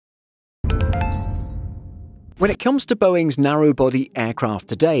When it comes to Boeing's narrow-body aircraft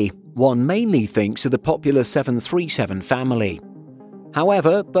today, one mainly thinks of the popular 737 family.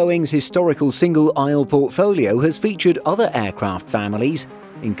 However, Boeing's historical single-aisle portfolio has featured other aircraft families,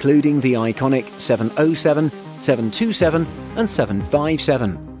 including the iconic 707, 727 and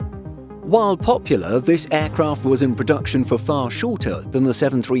 757. While popular, this aircraft was in production for far shorter than the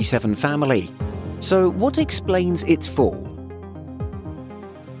 737 family. So what explains its fall?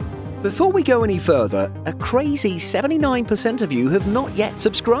 Before we go any further, a crazy 79% of you have not yet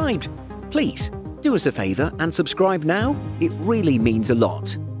subscribed. Please, do us a favour and subscribe now, it really means a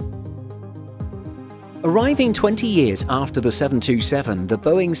lot. Arriving 20 years after the 727, the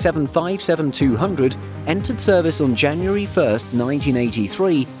Boeing 757-200 entered service on January 1,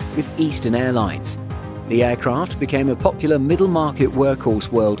 1983 with Eastern Airlines. The aircraft became a popular middle-market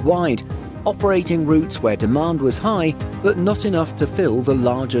workhorse worldwide, operating routes where demand was high but not enough to fill the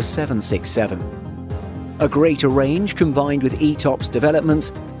larger 767. A greater range combined with ETOPS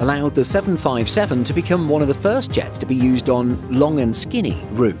developments allowed the 757 to become one of the first jets to be used on long and skinny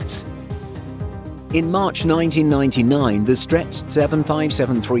routes. In March 1999, the stretched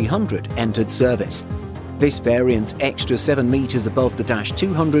 757-300 entered service. This variant's extra 7 meters above the Dash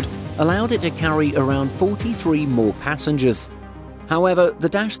 200 allowed it to carry around 43 more passengers. However, the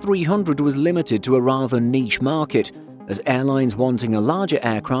Dash 300 was limited to a rather niche market, as airlines wanting a larger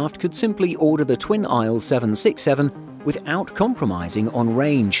aircraft could simply order the twin-aisle 767 without compromising on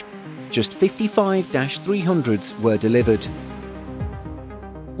range. Just 55 Dash 300s were delivered.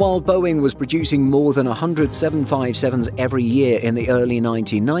 While Boeing was producing more than 100 757s every year in the early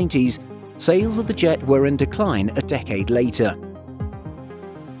 1990s, sales of the jet were in decline a decade later.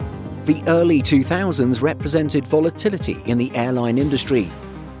 The early 2000s represented volatility in the airline industry.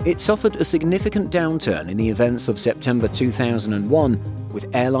 It suffered a significant downturn in the events of September 2001,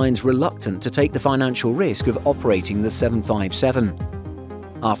 with airlines reluctant to take the financial risk of operating the 757.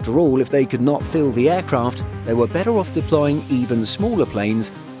 After all, if they could not fill the aircraft, they were better off deploying even smaller planes,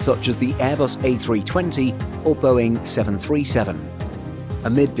 such as the Airbus A320 or Boeing 737.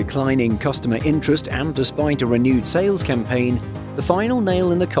 Amid declining customer interest and despite a renewed sales campaign, the final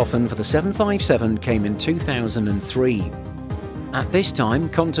nail in the coffin for the 757 came in 2003. At this time,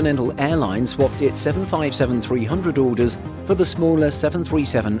 Continental Airlines swapped its 757-300 orders for the smaller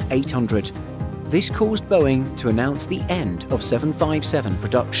 737-800. This caused Boeing to announce the end of 757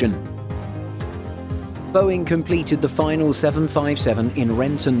 production. Boeing completed the final 757 in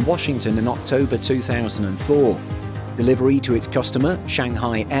Renton, Washington in October 2004. Delivery to its customer,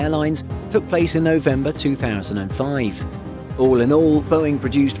 Shanghai Airlines, took place in November 2005. All in all, Boeing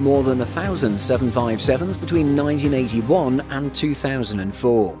produced more than 1,000 757s between 1981 and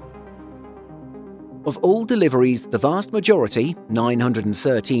 2004. Of all deliveries, the vast majority,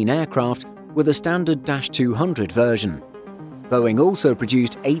 913 aircraft, were the standard Dash 200 version. Boeing also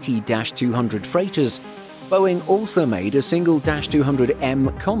produced 80 Dash 200 freighters. Boeing also made a single Dash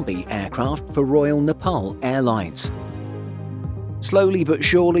 200M Combi aircraft for Royal Nepal Airlines. Slowly but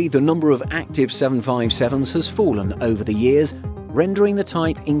surely, the number of active 757s has fallen over the years, rendering the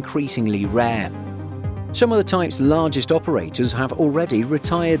type increasingly rare. Some of the type's largest operators have already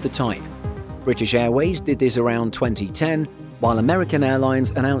retired the type. British Airways did this around 2010, while American Airlines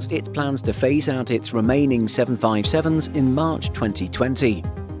announced its plans to phase out its remaining 757s in March 2020.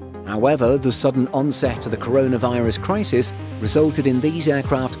 However, the sudden onset of the coronavirus crisis resulted in these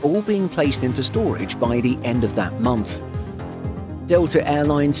aircraft all being placed into storage by the end of that month. Delta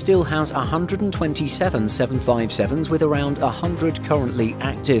Airlines still has 127 757s with around 100 currently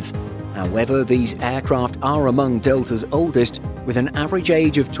active. However, these aircraft are among Delta's oldest, with an average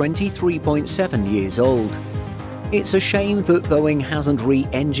age of 23.7 years old. It's a shame that Boeing hasn't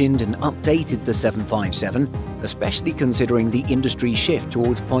re-engined and updated the 757, especially considering the industry's shift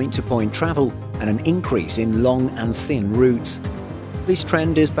towards point-to-point travel and an increase in long and thin routes. This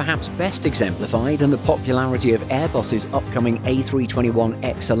trend is perhaps best exemplified in the popularity of Airbus's upcoming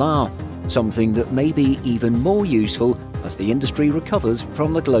A321XLR, something that may be even more useful as the industry recovers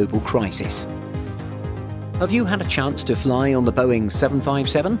from the global crisis. Have you had a chance to fly on the Boeing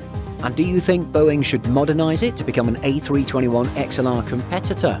 757? And do you think Boeing should modernize it to become an A321XLR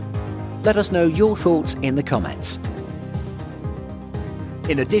competitor? Let us know your thoughts in the comments.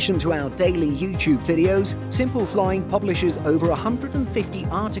 In addition to our daily YouTube videos, Simple Flying publishes over 150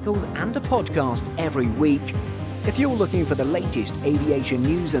 articles and a podcast every week. If you're looking for the latest aviation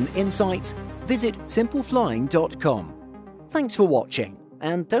news and insights, visit simpleflying.com. Thanks for watching,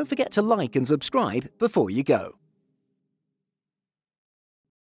 and don't forget to like and subscribe before you go.